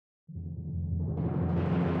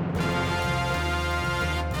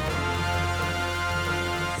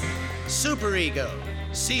Superego,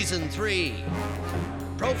 Season 3.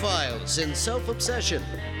 Profiles in Self-Obsession.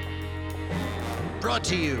 Brought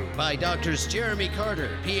to you by Doctors Jeremy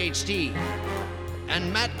Carter, Ph.D.,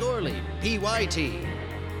 and Matt Gorley, Py.T.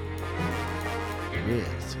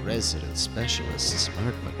 With resident specialists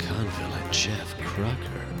Mark McConville and Jeff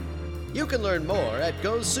Crocker. You can learn more at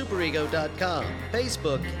goSuperego.com,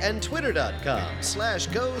 Facebook, and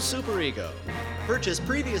Twitter.com/goSuperego. Purchase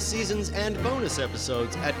previous seasons and bonus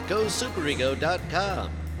episodes at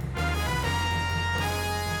goSuperego.com.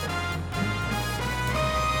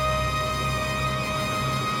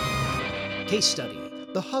 Case study: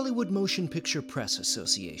 the Hollywood Motion Picture Press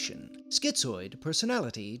Association. Schizoid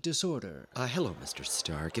personality disorder. Hello, Mr.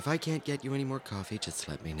 Stark. If I can't get you any more coffee, just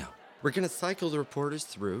let me know. We're gonna cycle the reporters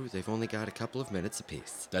through. They've only got a couple of minutes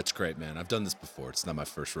apiece. That's great, man. I've done this before. It's not my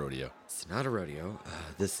first rodeo. It's not a rodeo.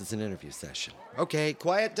 This is an interview session. Okay,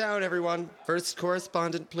 quiet down, everyone. First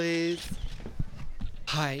correspondent, please.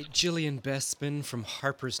 Hi, Jillian Bestman from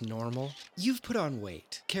Harper's Normal. You've put on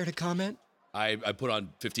weight. Care to comment? I put on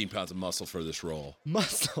 15 pounds of muscle for this role.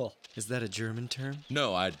 Muscle? Is that a German term?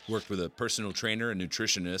 No, I worked with a personal trainer and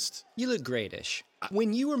nutritionist. You look greatish.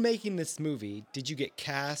 When you were making this movie, did you get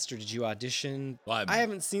cast or did you audition? Well, I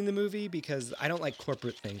haven't seen the movie because I don't like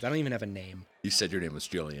corporate things. I don't even have a name. You said your name was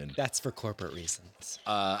Jillian. That's for corporate reasons.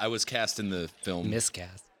 I was cast in the film.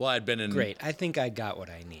 Miscast. Well, I'd been in... Great. I think I got what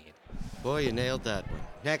I need. Boy, you nailed that one.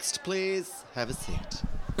 Next, please. Have a seat.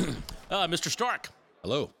 Mr. Stark.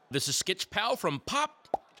 Hello. This is Skitch Pal from Pop.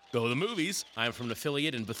 Go to the movies. I'm from an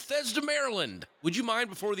affiliate in Bethesda, Maryland. Would you mind,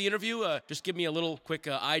 before the interview, just give me a little quick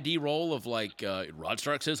ID roll of, Rod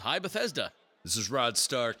Stark says, "Hi, Bethesda." This is Rod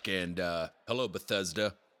Stark, and hello,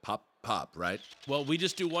 Bethesda. Pop, right? Well, we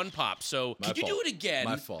just do one pop, so could you do it again?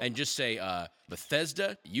 My fault. And just say,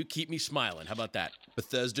 Bethesda, you keep me smiling. How about that?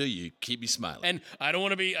 Bethesda, you keep me smiling. And I don't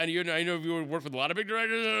want to be, I know you work with a lot of big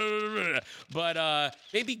directors, but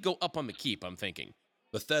maybe go up on the keep, I'm thinking.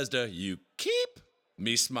 Bethesda, you keep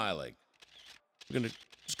me smiling. We're going to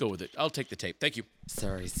just go with it. I'll take the tape. Thank you.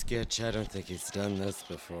 Sorry, Skitch. I don't think he's done this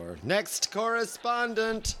before. Next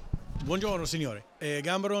correspondent. Buongiorno, signore.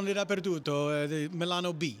 Gambarone dappertutto,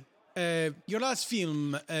 Milano B. Your last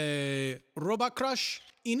film, Robot Crush,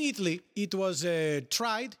 in Italy, it was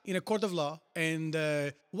tried in a court of law. And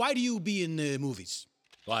why do you be in movies?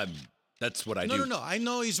 Well, that's what I do. No. I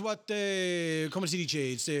know it's what, come si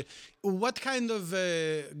dice, it's what kind of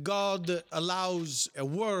God allows a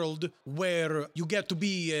world where you get to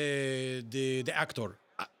be the actor?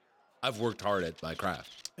 I've worked hard at my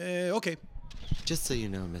craft. Okay. Just so you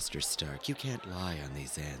know, Mr. Stark, you can't lie on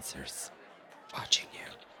these answers. Watching you.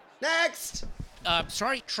 Next!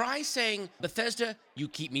 Sorry, try saying, Bethesda, you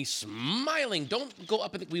keep me smiling. Don't go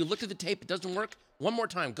up and we looked at the tape, it doesn't work. One more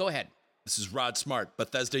time, go ahead. This is Rod Smart.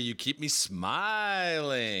 Bethesda, you keep me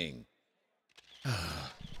smiling.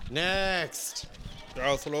 Next!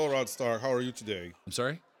 Yes, hello, Rod Stark. How are you today? I'm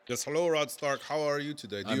sorry? Yes, hello, Rod Stark. How are you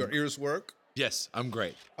today? Do your ears work? Yes, I'm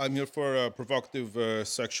great. I'm here for a provocative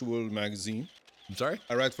sexual magazine. I'm sorry?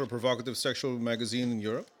 I write for a provocative sexual magazine in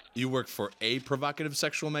Europe. You work for a provocative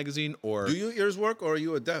sexual magazine, or... Do your ears work, or are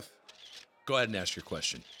you a deaf? Go ahead and ask your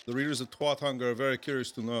question. The readers of Twat Hunger are very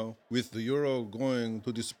curious to know, with the euro going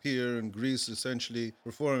to disappear and Greece essentially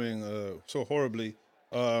performing so horribly,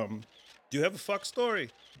 do you have a fuck story?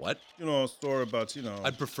 What? A story about,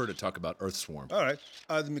 I'd prefer to talk about Earthswarm. All right.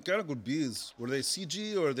 The mechanical bees, were they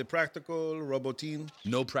CG or are they practical, robotine?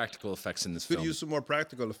 No practical effects in this Could film. use some more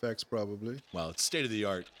practical effects, probably. Well, it's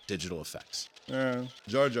state-of-the-art digital effects.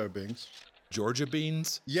 Jar Jar Binks. Georgia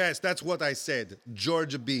beans? Yes, that's what I said.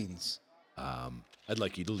 Georgia beans. I'd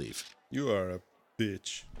like you to leave. You are a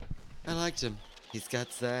bitch. I liked him. He's got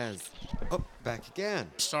zazz. Oh, back again.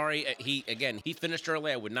 Sorry, he finished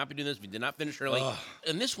early. I would not be doing this if he did not finish early.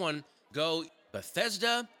 And this one, go,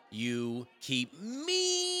 Bethesda, you keep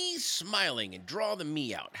me smiling, and draw the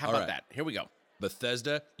me out. How about that? Here we go.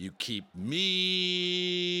 Bethesda, you keep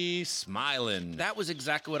me smiling. That was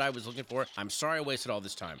exactly what I was looking for. I'm sorry I wasted all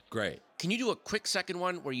this time. Great. Can you do a quick second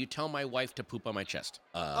one where you tell my wife to poop on my chest?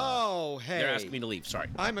 Oh, hey. They're asking me to leave, sorry.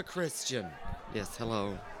 I'm a Christian. Yes,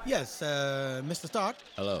 hello. Yes, Mr. Stark.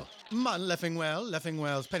 Hello. Man,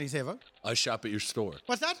 Leffingwell's penny saver. I shop at your store.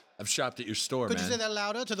 What's that? I've shopped at your store, Could man. you say that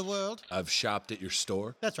louder to the world? I've shopped at your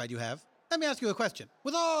store. That's right, you have. Let me ask you a question.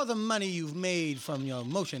 With all the money you've made from your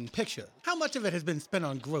motion pictures, how much of it has been spent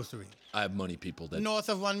on groceries? I have money people that... North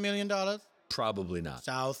of $1 million? Probably not.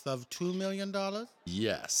 South of $2 million?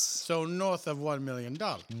 Yes. So north of $1 million.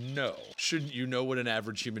 No. Shouldn't you know what an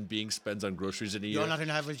average human being spends on groceries in a year? You're not an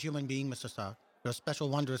average human being, Mr. Stark. You're a special,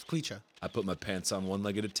 wondrous creature. I put my pants on one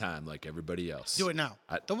leg at a time like everybody else. Do it now.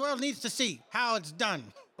 The world needs to see how it's done.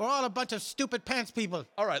 We're all a bunch of stupid pants people.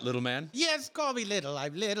 All right, little man. Yes, call me little.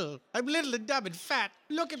 I'm little. I'm little and dumb and fat.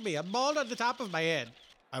 Look at me. I'm bald on the top of my head.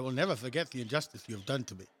 I will never forget the injustice you have done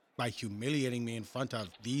to me by humiliating me in front of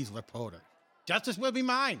these reporters. Justice will be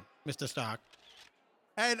mine, Mr. Stark.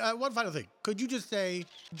 And one final thing. Could you just say,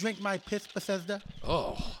 drink my piss, Bethesda?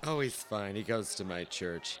 Oh. Oh, he's fine. He goes to my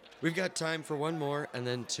church. We've got time for one more and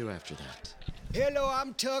then two after that. Hello,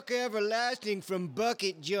 I'm Tucker Everlasting from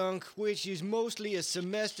Bucket Junk, which is mostly a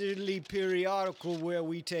semesterly periodical where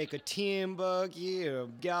we take a tin buggy, a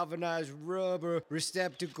galvanized rubber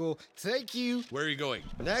receptacle. Thank you. Where are you going?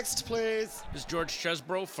 Next, please. This is George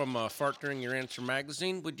Chesbro from Fart During Your Answer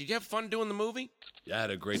magazine. Did you have fun doing the movie? Yeah, I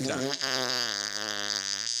had a great time.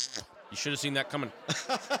 You should have seen that coming.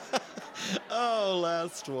 Oh,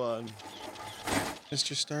 last one.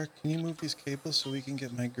 Mr. Stark, can you move these cables so we can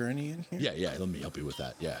get my gurney in here? Yeah, let me help you with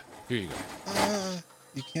that. Yeah. Here you go.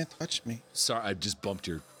 You can't touch me. Sorry, I just bumped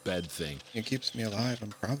your bed thing. It keeps me alive.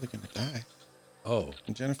 I'm probably gonna die. Oh.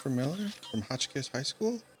 And Jennifer Miller from Hotchkiss High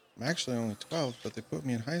School? I'm actually only 12, but they put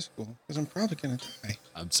me in high school because I'm probably gonna die.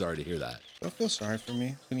 I'm sorry to hear that. Don't feel sorry for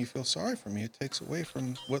me. When you feel sorry for me, it takes away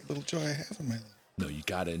from what little joy I have in my life. No, you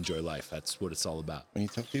gotta enjoy life. That's what it's all about. When you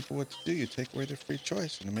tell people what to do, you take away their free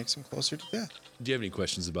choice, and it makes them closer to death. Do you have any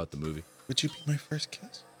questions about the movie? Would you be my first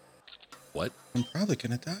kiss? What? I'm probably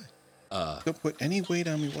gonna die. Don't put any weight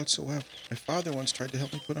on me whatsoever. My father once tried to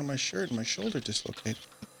help me put on my shirt, and my shoulder dislocated.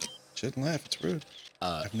 Shouldn't laugh, it's rude.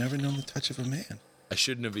 I've never known the touch of a man. I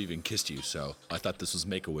shouldn't have even kissed you, so I thought this was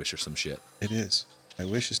Make-A-Wish or some shit. It is. My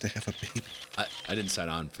wish is to have a baby. I didn't sign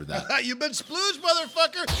on for that. You've been splooged,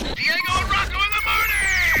 motherfucker! Diego and Rocco in the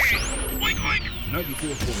morning! Oink, oink!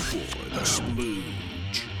 94.4, The Splooge.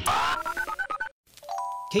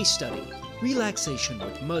 Case study: Relaxation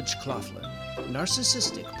with Mudge Claflin,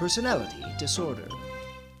 Narcissistic Personality Disorder.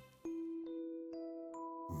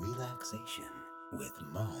 Relaxation with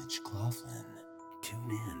Mudge Claflin. Tune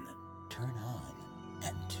in, turn on,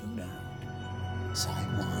 and tune out. Side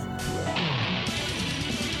 1.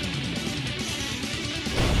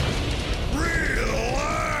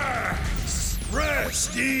 Relax!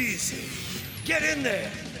 Rest easy. Get in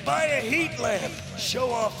there. Buy a heat lamp. Show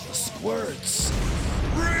off the squirts.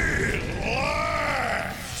 Relax!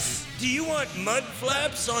 Do you want mud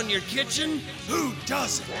flaps on your kitchen? Who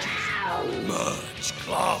doesn't? Mudge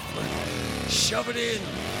Claflin. Shove it in.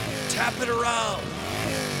 Tap it around.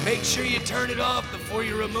 Make sure you turn it off before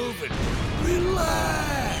you remove it.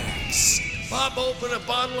 Relax! Pop open a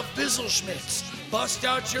bottle of Fizzleschmitz. Bust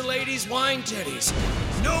out your lady's wine titties.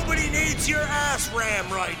 Nobody needs your ass ram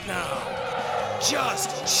right now. Just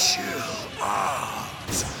chill out.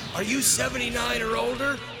 Are you 79 or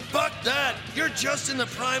older? Fuck that. You're just in the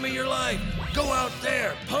prime of your life. Go out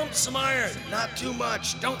there, pump some iron. Not too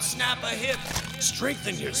much. Don't snap a hip.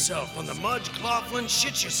 Strengthen yourself on the Mudge Claflin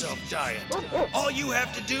Shit Yourself diet. All you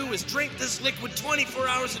have to do is drink this liquid 24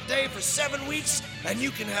 hours a day for 7 weeks, and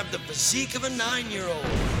you can have the physique of a 9-year-old.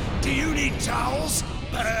 Do you need towels?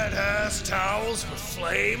 Badass towels with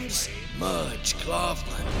flames? Mudge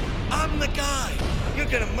Claflin. I'm the guy. You're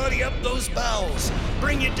gonna muddy up those bowels.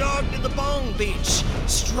 Bring your dog to the bong beach.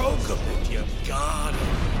 Stroke him if you got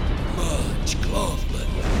him. Mudge Claflin.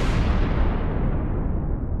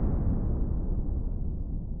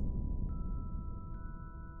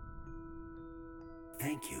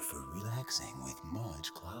 Thank you for relaxing with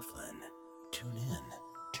Mudge Claflin. Tune in,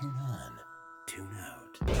 turn on, tune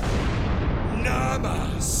out.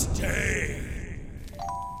 Namaste.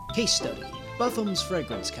 Case study: Bufham's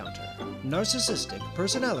Fragrance Counter, Narcissistic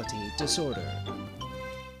Personality Disorder.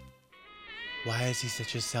 Why is he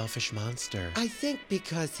such a selfish monster? I think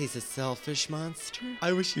because he's a selfish monster.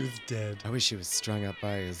 I wish he was dead. I wish he was strung up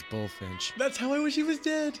by his bullfinch. That's how I wish he was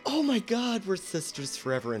dead. Oh my God, we're sisters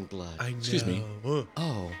forever in blood. I know. Excuse me.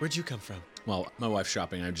 Oh. Where'd you come from? Well, my wife's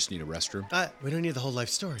shopping. I just need a restroom. We don't need the whole life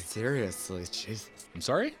story. Seriously, Jesus. I'm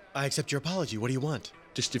sorry? I accept your apology. What do you want?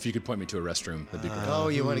 Just if you could point me to a restroom, that'd be great. Oh,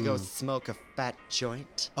 you want to go smoke a fat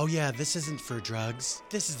joint? Oh yeah, this isn't for drugs.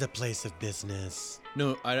 This is a place of business.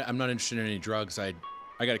 No, I'm not interested in any drugs. I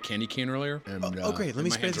got a candy cane earlier. And, oh great, let me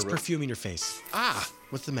my spray hands this are real- perfume in your face. Ah!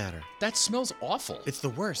 What's the matter? That smells awful. It's the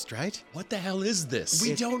worst, right? What the hell is this?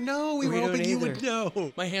 We don't know. We were hoping you would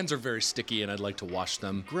know. My hands are very sticky and I'd like to wash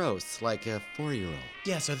them. Gross, like a 4-year-old.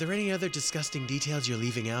 Yes, are there any other disgusting details you're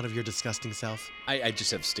leaving out of your disgusting self? I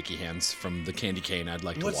just have sticky hands from the candy cane I'd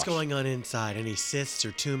like to wash. What's going on inside? Any cysts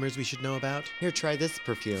or tumors we should know about? Here, try this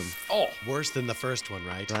perfume. Oh, Worse than the first one,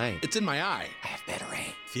 right? Right. it's in my eye. I have better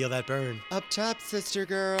aim. Feel that burn. Up top, sister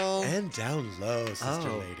girl. And down low, sister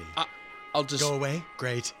Oh. lady. I'll just... Go away?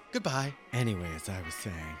 Great. Goodbye. Anyway, as I was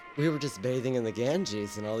saying, we were just bathing in the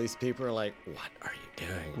Ganges, and all these people are like, what are you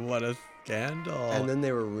doing? What a scandal. And then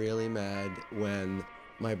they were really mad when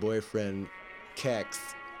my boyfriend, Kex,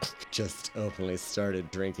 just openly started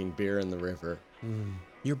drinking beer in the river.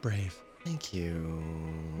 You're brave. Thank you.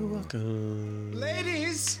 You're welcome.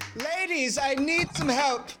 Ladies, I need some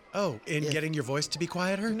help. Oh, in getting your voice to be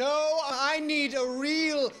quieter? No, I need a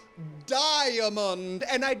real diamond.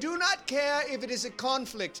 And I do not care if it is a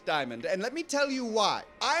conflict diamond. And let me tell you why.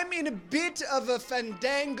 I'm in a bit of a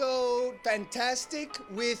fandango fantastic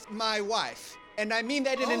with my wife. And I mean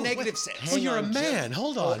that in a negative sense. Oh, you're a man.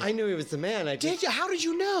 Hold on. I knew he was a man. Did you? How did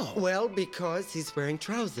you know? Well, because he's wearing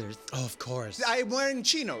trousers. Oh, of course. I'm wearing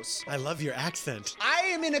chinos. I love your accent. I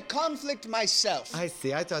am in a conflict myself. I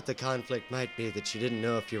see. I thought the conflict might be that you didn't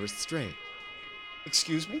know if you were straight.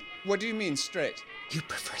 Excuse me? What do you mean straight? You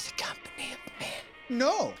prefer the company of men.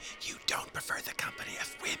 No. You don't prefer the company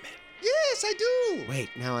of women. Yes, I do. Wait,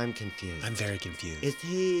 now I'm confused. I'm very confused. Is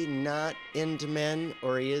he not into men,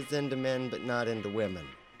 or he is into men but not into women?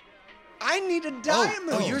 I need a diamond.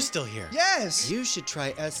 Oh, you're still here. Yes. You should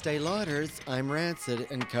try Estee Lauder's I'm Rancid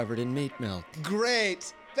and Covered in Meat Milk.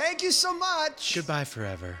 Great. Thank you so much. Goodbye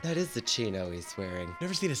forever. That is the chino he's wearing.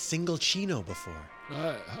 Never seen a single chino before.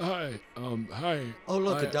 Hi. Oh,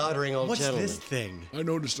 look, a doddering old What's gentleman. this thing? I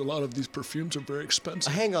noticed a lot of these perfumes are very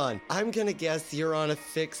expensive. Hang on. I'm gonna guess you're on a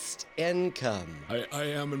fixed income. I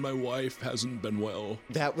am, and my wife hasn't been well.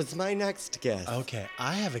 That was my next guess. Okay,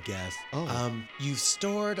 I have a guess. Oh. You've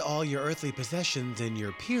stored all your earthly possessions in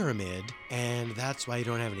your pyramid, and that's why you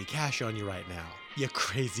don't have any cash on you right now. You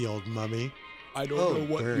crazy old mummy. I don't know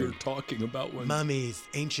what you're talking about when... Mummies,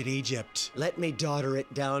 ancient Egypt. Let me dodder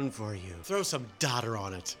it down for you. Throw some dodder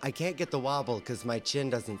on it. I can't get the wobble because my chin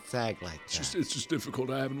doesn't sag like that. It's just difficult.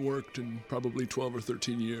 I haven't worked in probably 12 or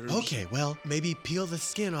 13 years. Okay, well, maybe peel the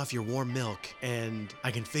skin off your warm milk, and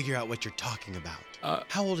I can figure out what you're talking about.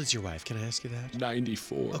 How old is your wife? Can I ask you that?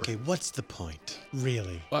 94. Okay, what's the point?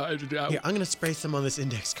 Really? Here, I'm gonna spray some on this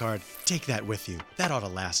index card. Take that with you. That ought to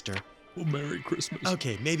last her. Well, Merry Christmas.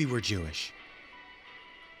 Okay, maybe we're Jewish.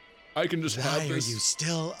 I can just have Why are this. you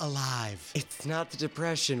still alive? It's not the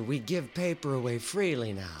Depression. We give paper away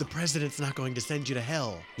freely now. The president's not going to send you to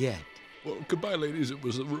hell. Yet. Well, goodbye, ladies. It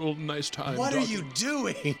was a real nice time. What are talking. you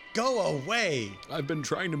doing? Go away. I've been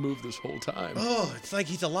trying to move this whole time. Oh, it's like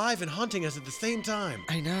he's alive and haunting us at the same time.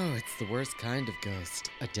 I know, it's the worst kind of ghost.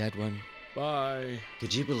 A dead one. Bye.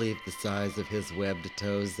 Could you believe the size of his webbed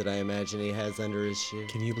toes that I imagine he has under his shoe?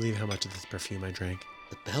 Can you believe how much of this perfume I drank?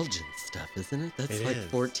 The Belgian stuff, isn't it? That's It like is.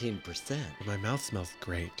 14%. My mouth smells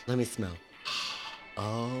great. Let me smell.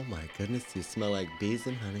 Oh my goodness, you smell like bees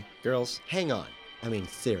and honey. Girls, Hang on. I mean,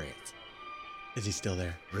 serious. Is he still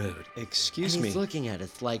there? Rude. excuse And me. he's looking at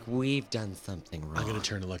us like we've done something wrong. I'm gonna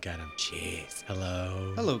turn to look at him. Jeez.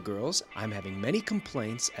 Hello? Hello, girls. I'm having many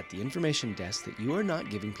complaints at the information desk that you are not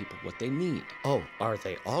giving people what they need. Oh, are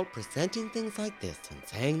they all presenting things like this and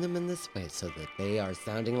saying them in this way so that they are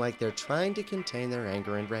sounding like they're trying to contain their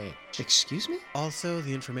anger and rage? Excuse me? Also,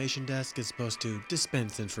 the information desk is supposed to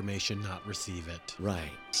dispense information, not receive it.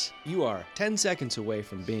 Right. You are 10 seconds away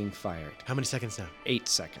from being fired. How many seconds now? 8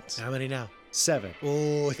 seconds. How many now? 7.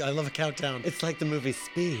 Oh, I love a countdown. It's like the movie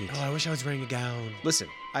Speed. Oh, I wish I was wearing a gown. Listen,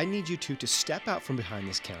 I need you two to step out from behind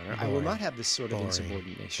this counter. I will Boring. not have this sort of Boring.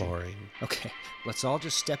 insubordination. Boring. Okay, let's all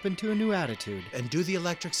just step into a new attitude. And do the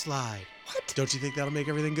electric slide. What? Don't you think that'll make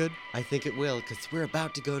everything good? I think it will, because we're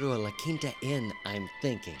about to go to a La Quinta Inn, I'm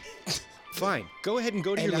thinking. Fine, go ahead and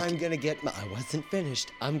go to And your... I'm gonna get my... I wasn't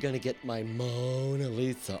finished. I'm gonna get my Mona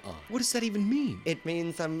Lisa on. What does that even mean? It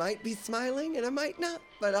means I might be smiling and I might not.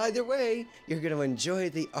 But either way, you're gonna enjoy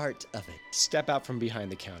the art of it. Step out from behind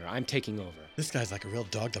the counter. I'm taking over. This guy's like a real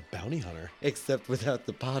dog the bounty hunter. Except without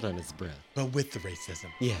the pot on his breath. But with the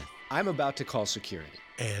racism. Yes. I'm about to call security.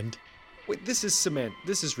 And? Wait, this is Samantha.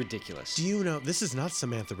 This is ridiculous. Do you know, this is not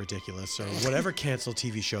Samantha Ridiculous or whatever canceled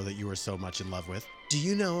TV show that you were so much in love with. Do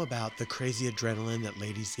you know about the crazy adrenaline that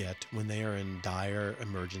ladies get when they are in dire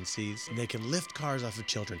emergencies? They can lift cars off of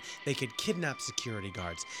children. They could kidnap security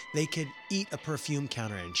guards. They could eat a perfume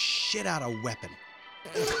counter and shit out a weapon.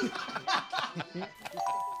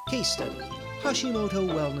 Case study: Hashimoto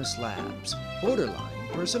Wellness Labs, borderline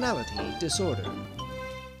personality disorder.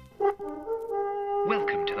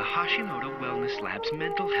 Welcome to the Hashimoto Wellness Lab's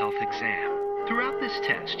mental health exam. Throughout this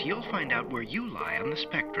test, you'll find out where you lie on the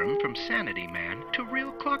spectrum from sanity man to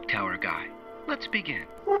real clock tower guy. Let's begin.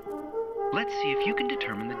 Let's see if you can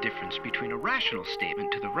determine the difference between a rational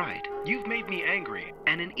statement to the right, "You've made me angry,"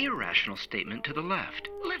 and an irrational statement to the left.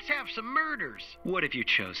 "Let's have some murders." What have you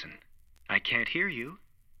chosen? I can't hear you.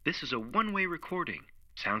 This is a one-way recording.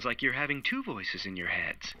 Sounds like you're having two voices in your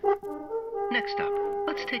heads. Next up,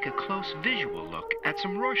 let's take a close visual look at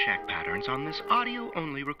some Rorschach patterns on this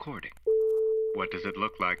audio-only recording. What does it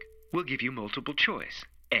look like? We'll give you multiple choice.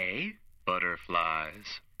 A,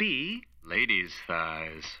 butterflies. B, ladies'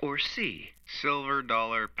 thighs. Or C, silver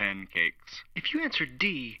dollar pancakes. If you answer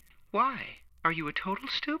D, why? Are you a total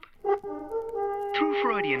stoop? Through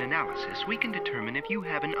Freudian analysis, we can determine if you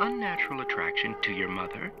have an unnatural attraction to your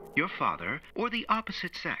mother, your father, or the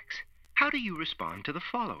opposite sex. How do you respond to the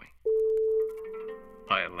following?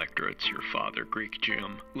 Hi, Electra, it's your father, Greek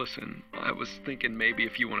Jim. Listen, I was thinking maybe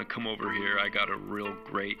if you want to come over here, I got a real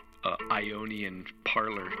great Ionian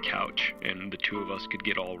parlor couch, and the two of us could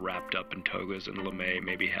get all wrapped up in togas and lame,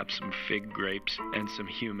 maybe have some fig grapes and some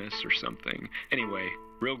hummus or something. Anyway,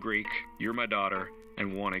 real Greek, you're my daughter,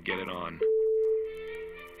 and want to get it on.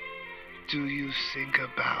 Do you think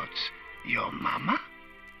about your mama,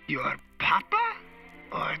 your papa,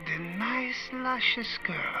 or the nice, luscious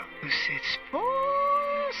girl who sits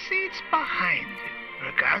 4 seats behind you?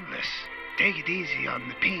 Regardless, take it easy on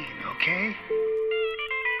the peen, okay?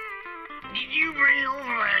 Did you bring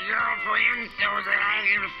over a girlfriend so that I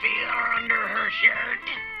can feel her under her shirt?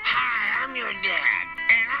 Hi, I'm your dad,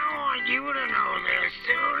 and I want you to know that as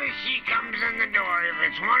soon as she comes in the door, if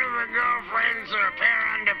it's one of her girlfriends or a pair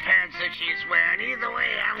of underpants that she's wearing, either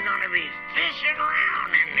way, I'm gonna be fishing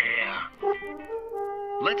around in here.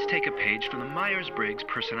 Let's take a page from the Myers-Briggs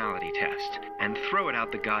personality test and throw it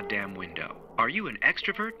out the goddamn window. Are you an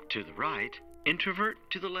extrovert? To the right. Introvert?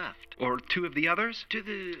 To the left. Or two of the others? To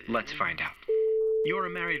the... Let's find out. You're a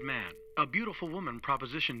married man. A beautiful woman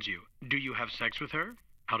propositions you. Do you have sex with her?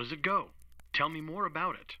 How does it go? Tell me more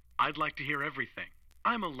about it. I'd like to hear everything.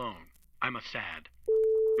 I'm alone. I'm a sad.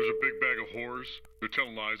 There's a big bag of whores. They're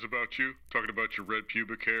telling lies about you, talking about your red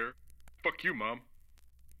pubic hair. Fuck you, Mom.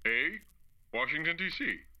 A, Washington,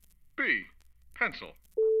 D.C. B, pencil.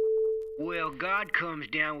 Well, God comes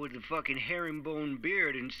down with a fucking herringbone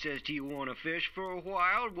beard and says, "Do you want to fish for a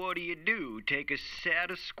while? What do? Take a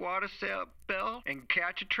sad squat a spell and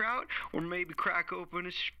catch a trout? Or maybe crack open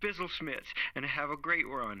a Fizzlesmiths and have a great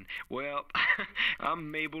run?" Well,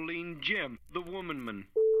 I'm Maybelline Jim, the womanman.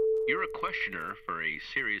 You're a questioner for a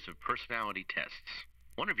series of personality tests.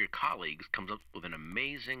 One of your colleagues comes up with an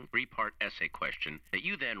amazing 3-part essay question that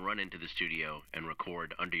you then run into the studio and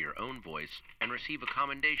record under your own voice and receive a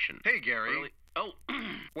commendation. Hey, Gary. Oh.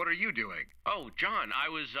 What are you doing? Oh, John, I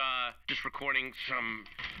was just recording some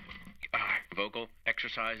vocal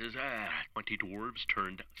exercises. 20 dwarves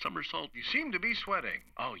turned somersault. You seem to be sweating.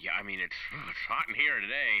 Oh, yeah, I mean, it's hot in here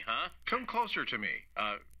today, huh? Come closer to me.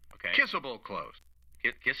 Okay. Kissable close.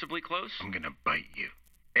 Kissably close? I'm gonna bite you.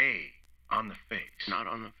 A, on the face. Not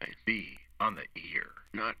on the face. B, on the ear.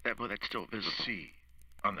 Not that, well, that's still visible. C,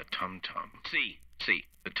 on the tum-tum. C.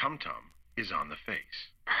 The tum-tum is on the face.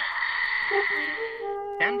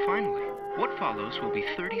 And finally, what follows will be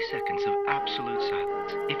 30 seconds of absolute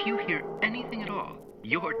silence. If you hear anything at all,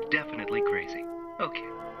 you're definitely crazy. Okay,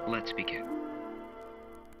 let's begin.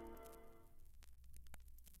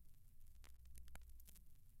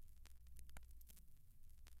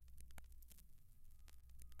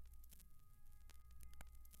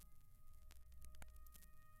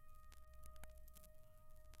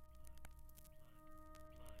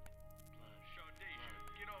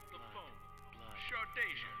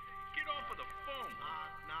 Deja, get off of the phone.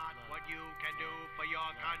 Not what you can do for your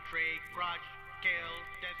country. Crush, kill,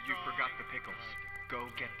 destroy. You forgot the pickles. Go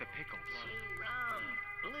get the pickles. Blue rum.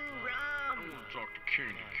 I want to talk to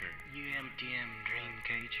Candy Cane. You empty dream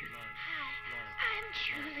catcher. I'm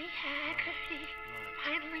truly Haggerty.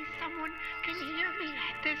 Finally, someone can hear me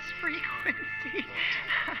at this frequency.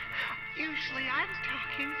 Usually, I'm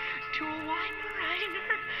talking to a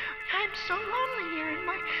Weimaraner. I'm so lonely here in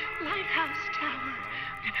my lighthouse tower,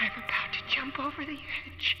 and I'm about to jump over the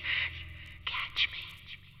edge. Catch me.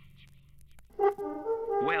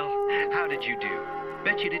 Well, how did you do?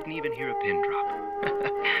 Bet you didn't even hear a pin drop.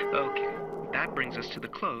 Okay, that brings us to the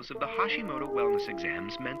close of the Hashimoto Wellness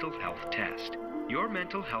Exam's mental health test. Your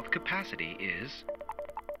mental health capacity is...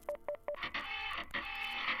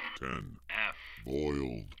 10. F.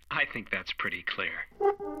 Boiled. I think that's pretty clear.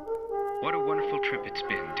 What a wonderful trip it's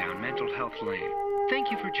been down Mental Health Lane.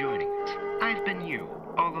 Thank you for joining us. I've been you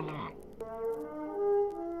all along.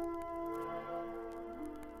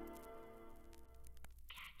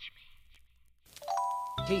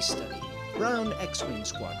 Case study: Brown X-Wing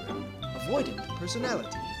Squadron. Avoidant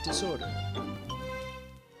personality disorder.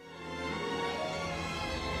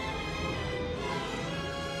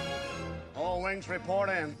 All wings report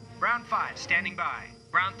in. Brown 5, standing by.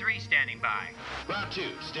 Brown 3, standing by. Brown 2,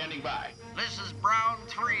 standing by. This is Brown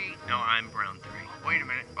 3. No, I'm Brown 3. Wait a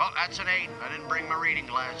minute. Oh, that's an 8. I didn't bring my reading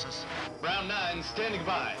glasses. Brown 9, standing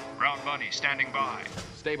by. Brown Bunny, standing by.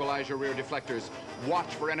 Stabilize your rear deflectors.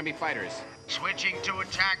 Watch for enemy fighters. Switching to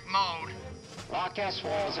attack mode. Broadcast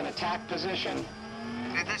walls in attack position.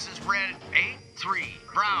 This is Red 8-3.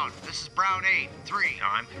 Brown, this is Brown 8-3. No,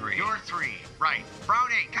 I'm 3. You're 3. Right. Brown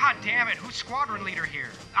 8. God damn it, who's squadron leader here?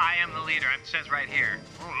 I am the leader, it says right here.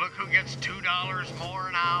 Oh, look who gets $2 more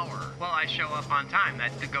an hour. Well, I show up on time,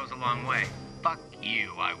 that goes a long way. Fuck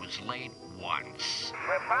you, I was late once.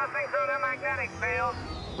 We're passing through the magnetic field.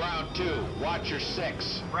 Brown 2, watch your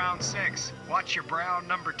 6. Brown 6, watch your brown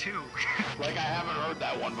number 2. Like I haven't heard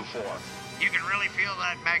that one before. You can really feel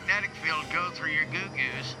that magnetic field go through your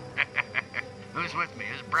goo-goos. Who's with me?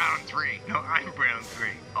 This is Brown 3. No, I'm Brown 3.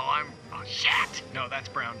 Oh, shit. No, that's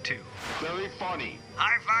Brown 2. Very funny.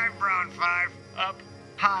 High 5, Brown 5. Up,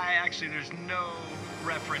 high. Actually, there's no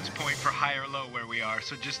reference point for high or low where we are,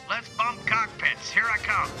 so just let's bump cockpits. Here I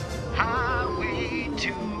come. Highway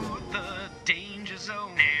to the danger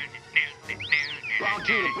zone. Brown 2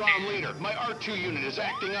 to ground leader. My R2 unit is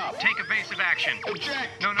acting up. Take evasive action.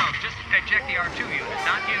 Eject. No, just eject the R2 unit,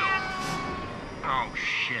 not you. Oh,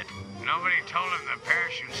 shit. Nobody told him the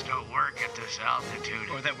parachutes don't work at this altitude.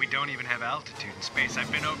 Or that we don't even have altitude in space.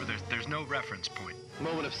 I've been over there. There's no reference point.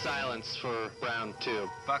 Moment of silence for Brown 2.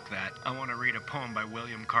 Fuck that. I want to read a poem by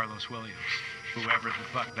William Carlos Williams. Whoever the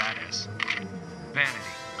fuck that is. Vanity.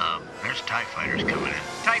 There's TIE fighters coming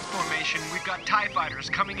in. Type formation. We've got TIE fighters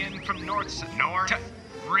coming in from north. North?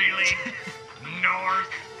 Really? North?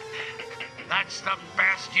 That's the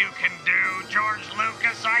best you can do, George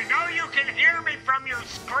Lucas. I know you can hear me from your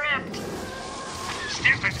script.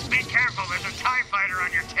 Stiffens, be careful. There's a TIE fighter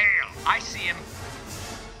on your tail. I see him.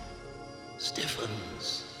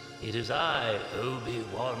 Stiffens, it is I,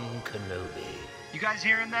 Obi-Wan Kenobi. You guys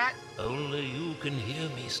hearing that? Only you can hear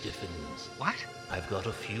me, Stiffens. What? I've got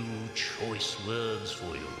a few choice words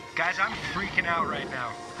for you. Guys, I'm freaking out right now.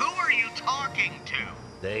 Who are you talking to?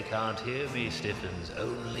 They can't hear me, Stiffens,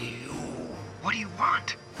 only you. What do you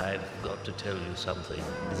want? I've got to tell you something.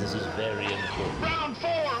 This is very important. Round 4,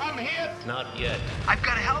 I'm hit! Not yet. I've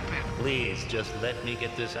got to help him. Please, just let me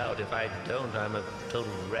get this out. If I don't, I'm a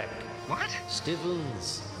total wreck. What?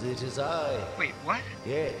 Stiffens, it is I. Wait, what?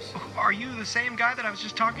 Yes. Are you the same guy that I was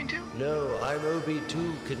just talking to? No, I'm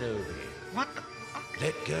Obi-2 Kenobi. What the fuck?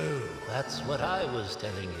 Let go. That's what I was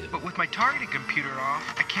telling you. But with my targeting computer off,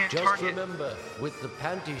 I can't Just target... remember, with the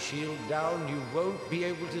panty shield down, you won't be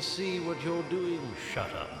able to see what you're doing.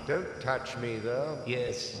 Shut up. Don't touch me, though.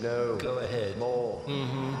 Yes. No. Go ahead. More.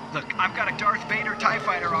 Mm-hmm. Look, I've got a Darth Vader TIE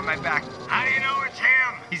fighter on my back. How do you know it's him?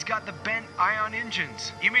 He's got the bent ion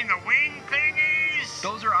engines. You mean the wing thingies?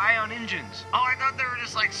 Those are ion engines. Oh, I thought they were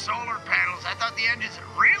just like solar panels. I thought the engines...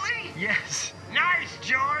 Really? Yes. Nice,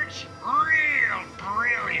 George. Real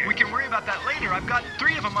brilliant. We can worry about that later. I've got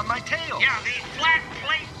 3 of them on my tail. Yeah, the flat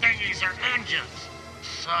plate thingies are engines.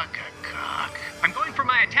 Suck a cock. I'm going for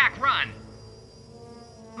my attack run.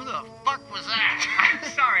 Who the fuck was that? I'm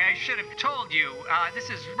sorry, I should have told you. This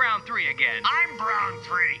is Brown 3 again. I'm Brown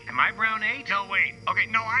 3. Am I Brown 8? No, wait. Okay,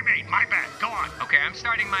 no, I'm 8. My bad. Go on. Okay, I'm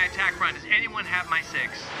starting my attack run. Does anyone have my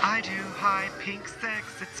 6? I do. Hi, Pink 6.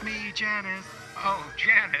 It's me, Janice. Oh,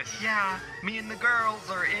 Janice. Yeah, me and the girls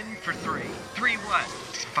are in for 3. 3 what?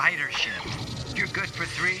 Fighter ships. You're good for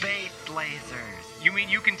 3? Space lasers. You mean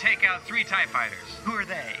you can take out 3 TIE fighters? Who are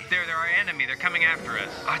they? They're our enemy. They're coming after us.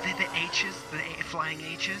 Are they the H's? The flying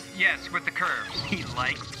H's? Yes, with the curves. He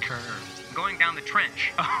likes curves. Going down the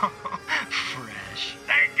trench. Oh, fresh.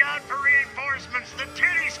 Thank God for reinforcements. The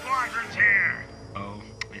titty squadron's here. Oh,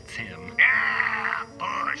 it's him. Ah,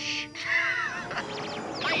 Bush.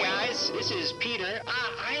 Hi guys, this is Peter.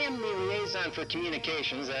 I am the liaison for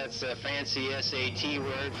communications. That's a fancy SAT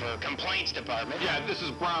word for complaints department. Yeah, this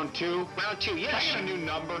is Brown 2. Brown 2, yes. I got a new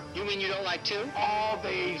number. You mean you don't like 2? All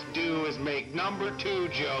they do is make number 2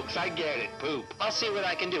 jokes. I get it. Poop. I'll see what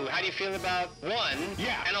I can do. How do you feel about 1?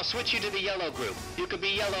 Yeah. And I'll switch you to the yellow group. You could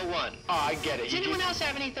be yellow 1. Oh, I get it. Does anyone else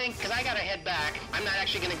have anything? Because I gotta head back. I'm not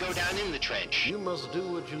actually gonna go down in the trench. You must do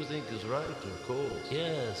what you think is right, of course.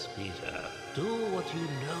 Yes, Peter. Do what you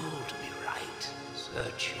know to be right.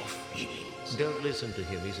 Search your feelings. Don't listen to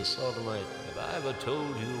him. He's a sodomite. Have I ever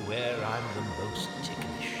told you where I'm the most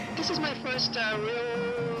ticklish? This is my first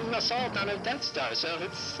real assault on a Death Star, so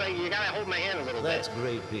it's like you gotta hold my hand a little That's bit.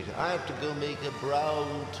 great, Peter. I have to go make a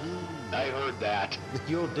brown too. I heard that.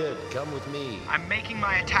 You're dead. Come with me. I'm making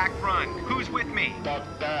my attack run. Who's with me?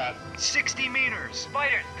 About that. 60 meters.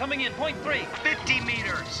 Fighters, coming in, point 3. 50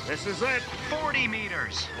 meters. This is it. 40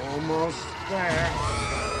 meters. Almost there.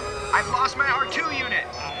 I've lost my R2 unit.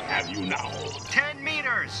 Have you now? 10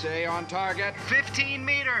 meters. Stay on target. 15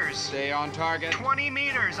 meters. Stay on target. 20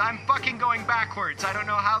 meters. I'm fucking going backwards. I don't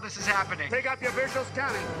know how this is happening. Pick up your visual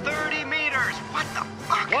scanning. 30 meters. What the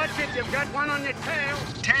fuck? Watch it, you've got one on your tail.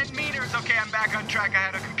 10 meters. Okay, I'm back on track. I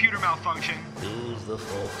had a computer malfunction. Use the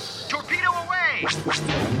force. Torpedo away!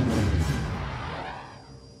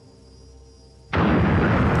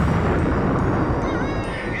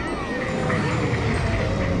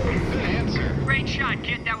 Good answer. Great shot,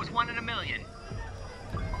 kid. That was 1 in a million.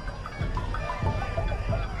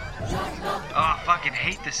 Oh, I fucking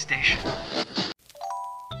hate this station.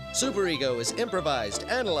 Superego is improvised,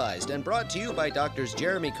 analyzed, and brought to you by Doctors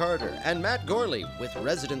Jeremy Carter and Matt Gorley, with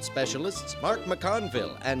resident specialists Mark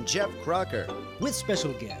McConville and Jeff Crocker. With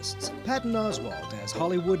special guests, Patton Oswalt as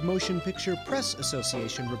Hollywood Motion Picture Press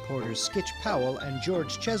Association reporters Skitch Powell and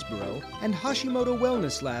George Chesborough, and Hashimoto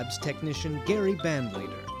Wellness Labs technician Gary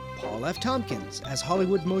Bandleader. Paul F. Tompkins as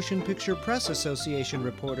Hollywood Motion Picture Press Association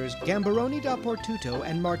reporters Gambaroni da Portuto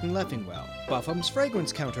and Martin Leffingwell, Buffum's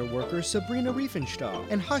fragrance counter worker Sabrina Riefenstahl,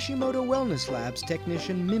 and Hashimoto Wellness Labs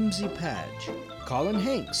technician Mimsy Padge. Colin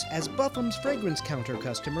Hanks as Buffum's fragrance counter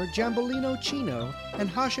customer Jambolino Chino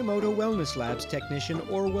and Hashimoto Wellness Labs technician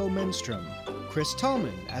Orwell Menstrom. Chris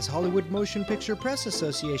Tallman as Hollywood Motion Picture Press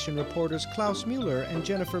Association reporters Klaus Mueller and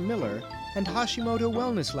Jennifer Miller, and Hashimoto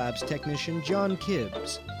Wellness Labs technician John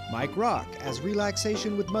Kibbs. Mike Rock as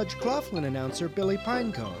Relaxation with Mudge Claflin announcer Billy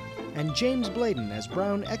Pinecone, and James Bladen as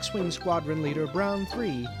Brown X-Wing Squadron Leader Brown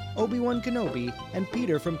 3, Obi-Wan Kenobi, and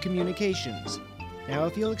Peter from Communications. Now,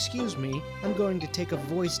 if you'll excuse me, I'm going to take a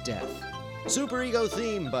voice death. Superego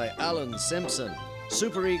theme by Alan Simpson.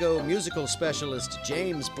 Superego musical specialist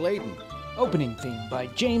James Bladen. Opening theme by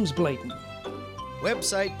James Bladen.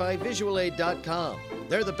 Website by visualaid.com.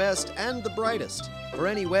 They're the best and the brightest. For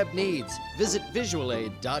any web needs, visit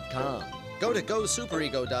visualaid.com. Go to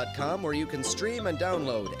goSuperego.com, where you can stream and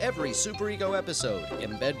download every Superego episode,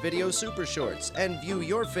 embed video super shorts, and view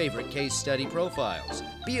your favorite case study profiles.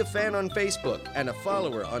 Be a fan on Facebook and a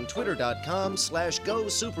follower on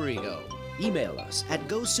twitter.com/goSuperego. Email us at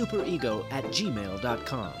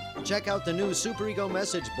gosuperego@gmail.com. Check out the new Superego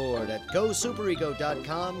message board at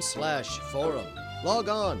gosuperego.com/forum. Log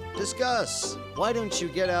on, discuss. Why don't you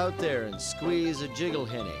get out there and squeeze a jiggle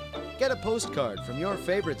henny? Get a postcard from your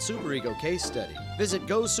favorite Superego case study. Visit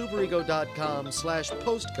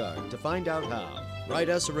gosuperego.com/postcard to find out how. Write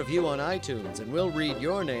us a review on iTunes and we'll read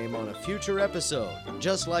your name on a future episode,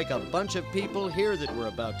 just like a bunch of people here that we're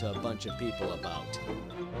about to a bunch of people about.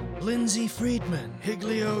 Lindsay Friedman,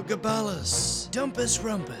 Higlio Gabalis, Dumpus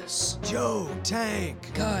Rumpus, Joe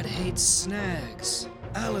Tank, God Hates Snags,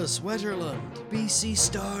 Alice Wetterland, BC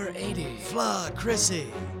Star 80, Fla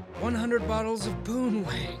Chrissy, 100 bottles of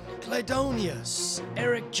Boonwang, Clydonius,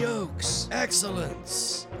 Eric Jokes,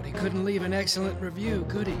 Excellence. But he couldn't leave an excellent review,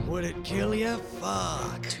 could he? Would it kill ya?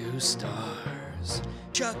 Fuck. 2 stars.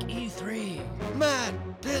 Chuck E3, Matt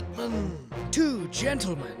Pittman, 2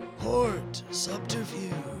 Gentlemen, Hort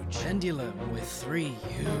Subterfuge, Pendulum with 3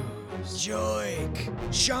 U's, Joik,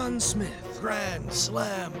 Sean Smith, Grand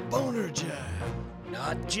Slam Boner Jam,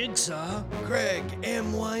 Not Jigsaw, Craig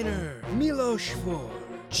M. Weiner, Milos Four,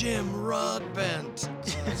 Jim Rodbent.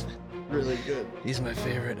 Really good. He's my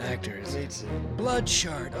favorite actors. Me too.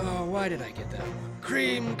 Bloodshard. Oh, why did I get that one?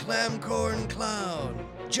 Cream Clamcorn Clown,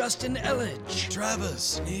 Justin Elledge,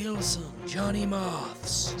 Travis Nielsen, Johnny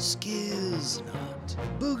Moths, Skiznut,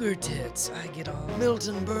 Booger Tits. I get all.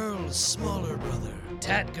 Milton Berle's smaller brother,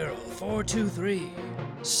 Tat Girl 423,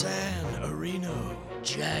 San Areno,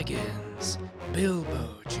 Jaggins,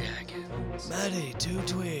 Bilbo Jaggins, Maddie Two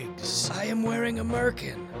Twigs. I am wearing a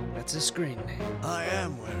merkin. That's a screen name. I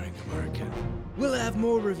am wearing a merkin. We'll have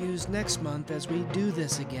more reviews next month as we do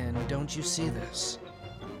this again. Don't you see this?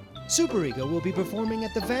 Superego will be performing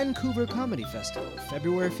at the Vancouver Comedy Festival,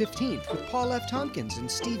 February 15th, with Paul F. Tompkins and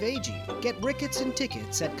Steve Agee. Get rickets and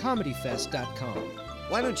tickets at comedyfest.com.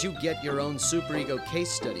 Why don't you get your own Superego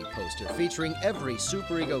case study poster featuring every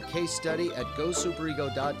Superego case study at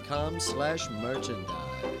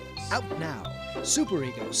gosuperego.com/merchandise. Out now.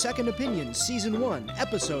 Superego Second Opinion Season 1,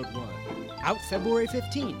 Episode 1. Out February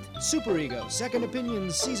 15th, Superego, Second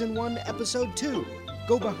Opinions, Season 1, Episode 2.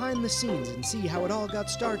 Go behind the scenes and see how it all got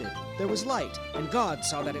started. There was light, and God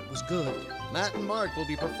saw that it was good. Matt and Mark will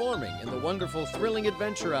be performing in the wonderful Thrilling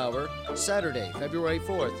Adventure Hour Saturday, February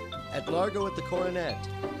 4th at Largo at the Coronet.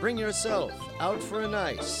 Bring yourself out for a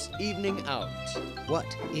nice evening out.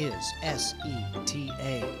 What is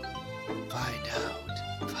SETA? Find out.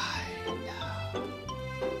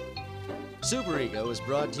 Superego is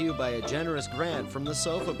brought to you by a generous grant from the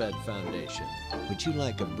Sofa Bed Foundation. Would you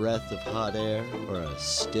like a breath of hot air or a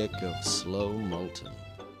stick of slow molten?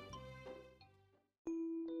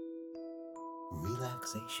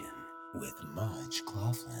 Relaxation with Mudge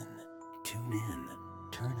Claflin. Tune in,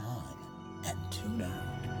 turn on, and tune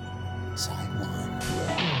out. Side 1.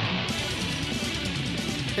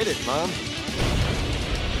 Hit it, Mom.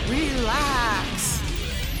 Relax.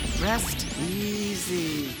 Rest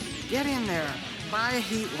easy. Get in there. Buy a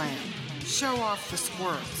heat lamp. Show off the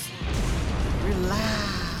squirts.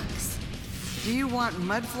 Relax. Do you want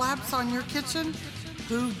mud flaps on your kitchen?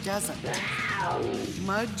 Who doesn't?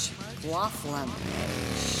 Mudge Laughlin.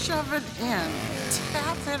 Shove it in.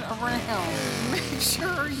 Tap it around. Make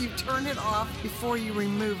sure you turn it off before you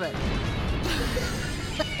remove it.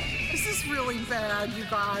 This is really bad, you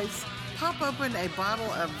guys. Pop open a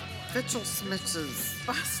bottle of Fitchel Smitches.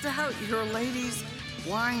 Bust out your ladies'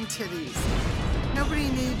 wine titties. Nobody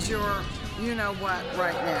needs your you-know-what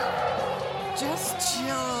right now. Just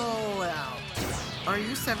chill out. Are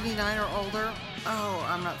you 79 or older? Oh,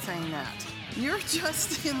 I'm not saying that. You're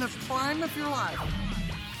just in the prime of your life.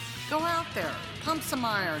 Go out there, pump some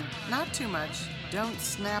iron, not too much. Don't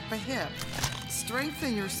snap a hip.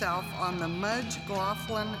 Strengthen yourself on the Mudge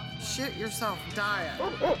Laughlin Shit Yourself diet.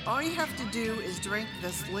 All you have to do is drink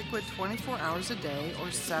this liquid 24 hours a day or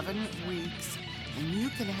 7 weeks, and you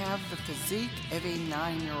can have the physique of a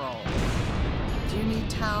 9-year-old. Do you need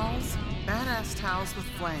towels? Badass towels with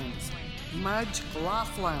flames. Mudge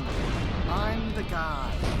Laughlin. I'm the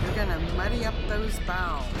guy. You're gonna muddy up those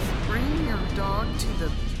bowels. Bring your dog to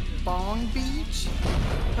the Bong Beach?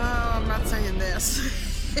 Oh, I'm not saying this.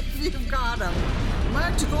 If you've got him.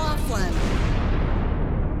 Mudge Laughlin.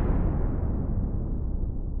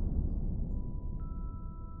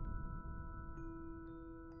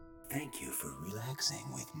 Thank you for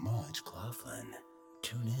relaxing with Mudge Claflin.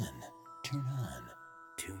 Tune in, turn on,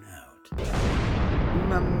 tune out.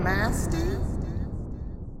 Mamasty?